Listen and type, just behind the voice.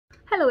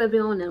Hello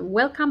everyone and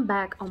welcome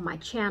back on my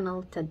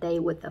channel today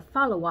with a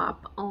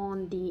follow-up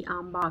on the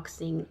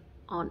unboxing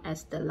on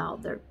Estée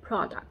Lauder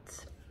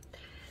products.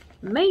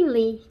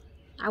 Mainly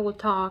I will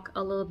talk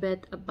a little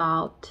bit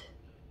about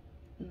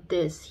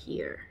this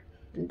here.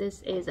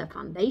 This is a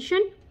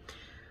foundation.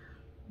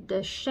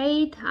 The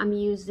shade I'm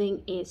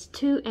using is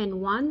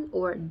 2-in-1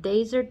 or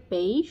Desert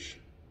Beige,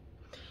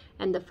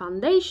 and the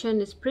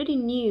foundation is pretty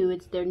new.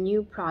 It's their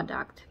new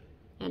product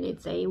and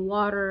it's a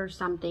water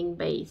something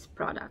based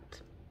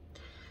product.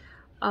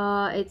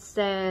 It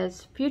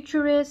says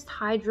Futurist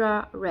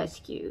Hydra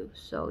Rescue.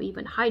 So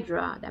even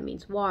Hydra, that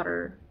means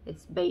water,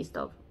 it's based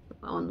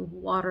on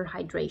water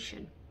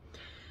hydration.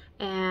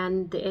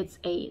 And it's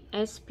a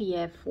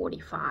SPF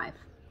 45.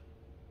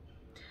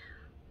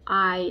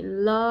 I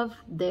love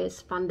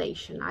this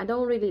foundation. I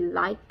don't really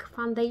like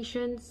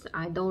foundations.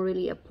 I don't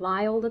really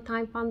apply all the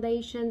time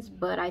foundations,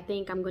 but I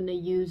think I'm going to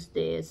use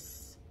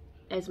this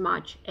as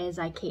much as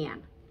I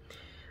can.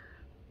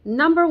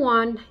 Number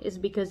one is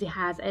because it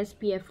has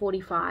SPF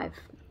 45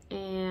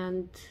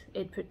 and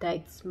it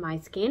protects my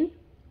skin.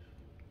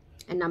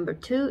 And number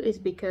two is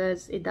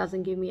because it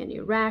doesn't give me any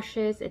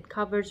rashes. It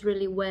covers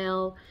really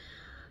well.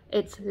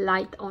 It's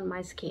light on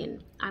my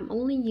skin. I'm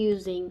only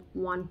using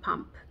one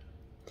pump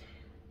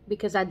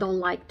because I don't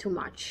like too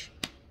much.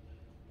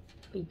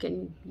 You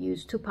can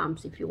use two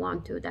pumps if you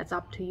want to. That's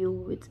up to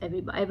you. It's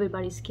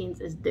everybody's skin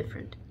is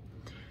different.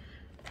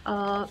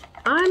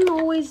 I'm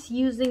always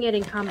using it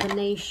in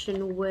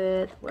combination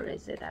with, where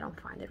is it? I don't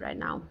find it right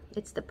now.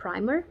 It's the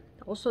primer,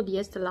 also the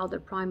Estée Lauder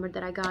primer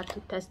that I got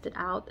to test it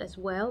out as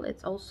well.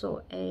 It's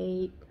also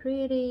a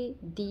pretty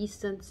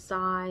decent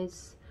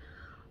size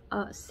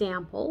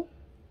sample.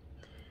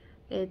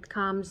 It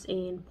comes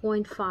in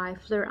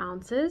 0.5 fluid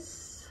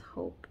ounces.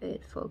 Hope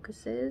it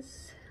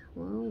focuses.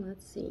 Well,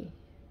 let's see.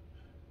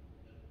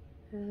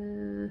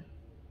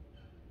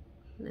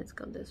 Let's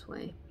go this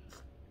way.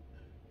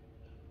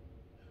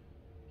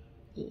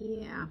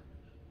 Yeah,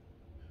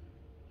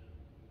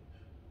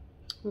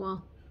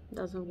 well,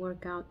 doesn't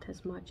work out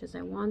as much as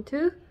I want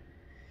to.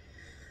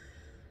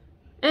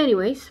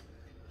 Anyways,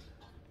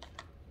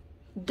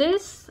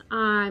 this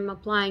I'm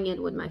applying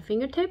it with my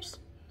fingertips,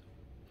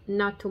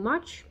 not too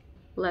much,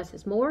 less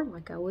is more,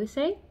 like I always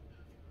say,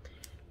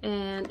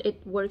 and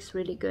it works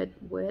really good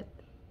with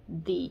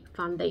the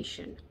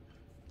foundation.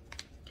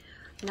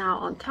 Now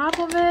on top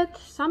of it,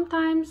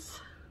 sometimes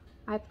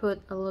I put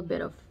a little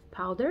bit of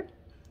powder,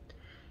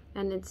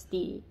 and it's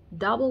the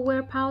double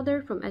wear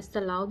powder from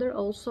Estée Lauder,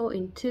 also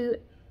in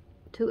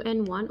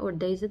 2-in-1 or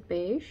Desert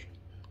Beige.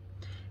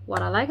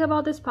 What I like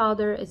about this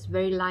powder is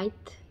very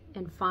light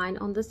and fine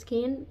on the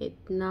skin. It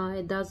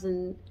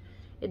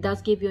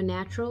does give you a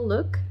natural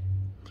look,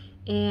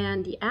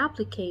 and the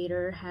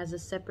applicator has a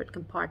separate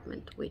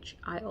compartment, which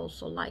I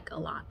also like a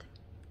lot.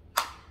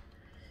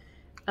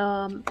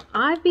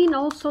 I've been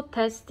also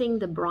testing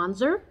the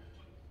bronzer,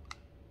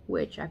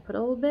 which I put a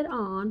little bit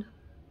on.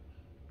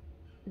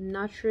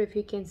 Not sure if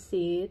you can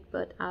see it,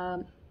 but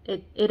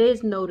it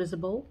is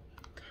noticeable.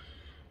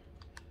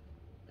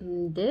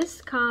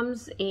 This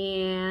comes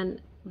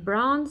in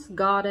Bronze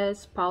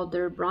Goddess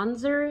Powder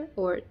Bronzer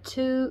or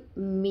 2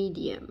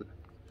 medium.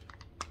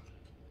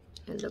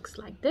 It looks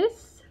like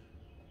this,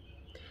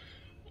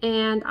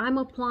 and I'm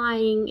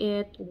applying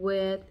it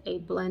with a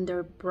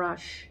blender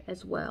brush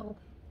as well,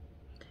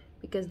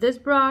 because this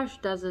brush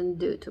doesn't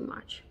do too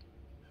much.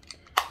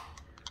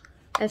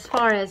 As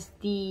far as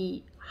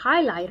the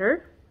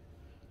highlighter,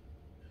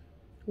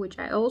 which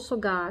I also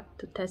got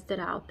to test it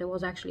out, it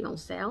was actually on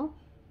sale.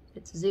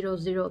 It's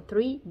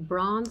 003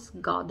 Bronze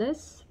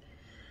Goddess.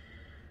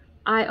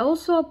 I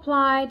also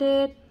applied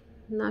it,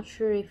 not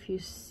sure if you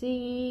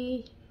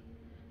see,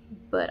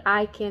 but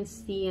I can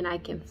see and I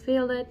can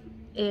feel it.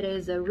 It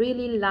is a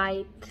really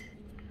light,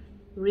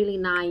 really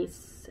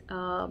nice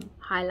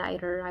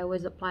highlighter. I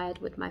always apply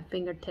it with my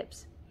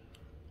fingertips.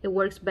 It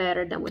works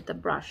better than with the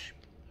brush,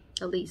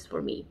 at least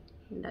for me,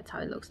 and that's how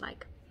it looks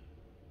like.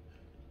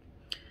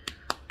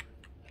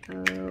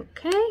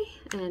 Okay,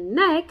 and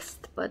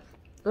next, but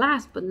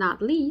last but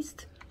not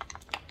least,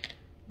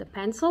 the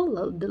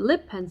pencil, the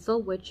lip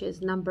pencil, which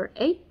is number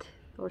 8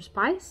 or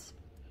Spice,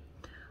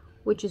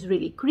 which is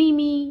really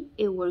creamy.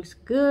 It works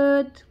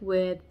good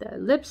with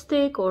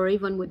lipstick or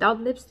even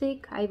without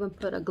lipstick. I even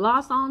put a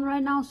gloss on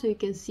right now so you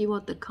can see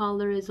what the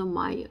color is on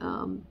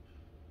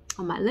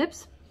my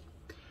lips.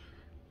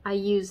 I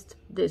used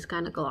this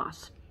kind of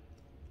gloss,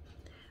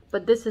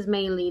 but this is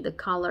mainly the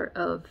color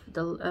of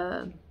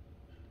the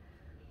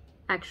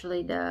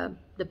actually the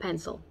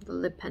pencil, the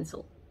lip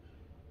pencil.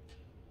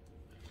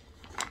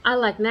 I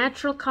like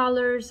natural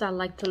colors. I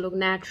like to look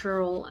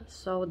natural,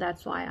 so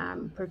that's why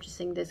I'm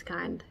purchasing this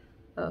kind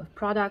of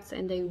products,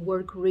 and they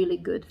work really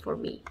good for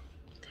me.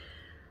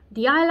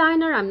 The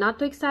eyeliner I'm not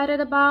too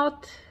excited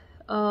about.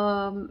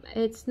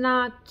 It's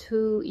not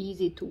too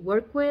easy to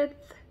work with.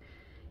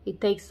 It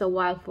takes a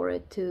while for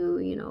it to,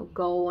 you know,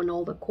 go on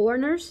all the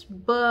corners,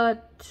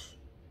 but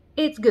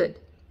it's good,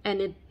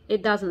 and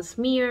it doesn't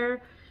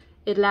smear.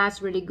 It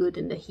lasts really good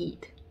in the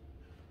heat.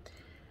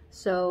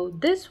 So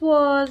this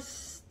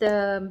was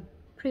the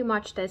pretty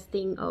much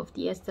testing of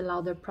the Estée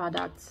Lauder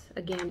products.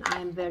 Again, I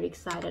am very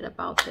excited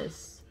about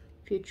this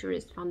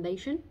Futurist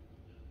foundation.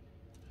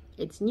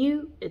 It's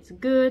new, it's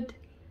good,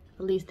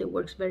 at least it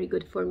works very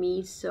good for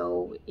me.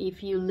 So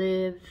if you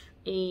live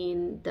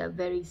in the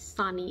very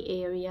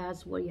sunny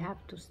areas where you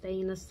have to stay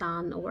in the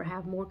sun or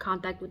have more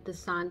contact with the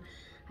sun,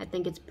 I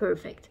think it's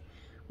perfect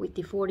with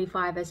the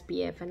 45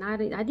 SPF, and I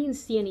didn't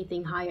see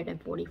anything higher than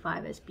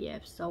 45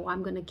 SPF, so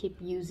I'm gonna keep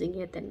using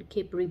it and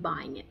keep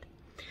rebuying it.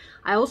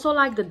 I also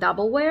like the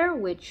double wear,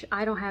 which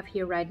I don't have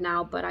here right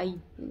now, but I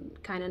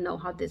kind of know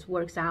how this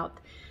works out.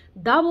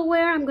 Double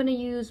wear I'm gonna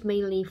use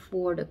mainly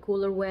for the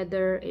cooler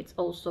weather. It's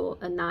also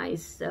a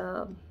nice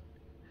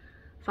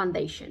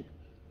foundation.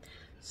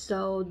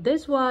 So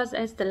this was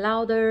Estée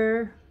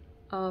Lauder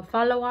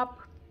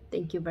follow-up.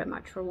 Thank you very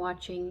much for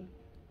watching.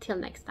 Till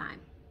next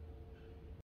time.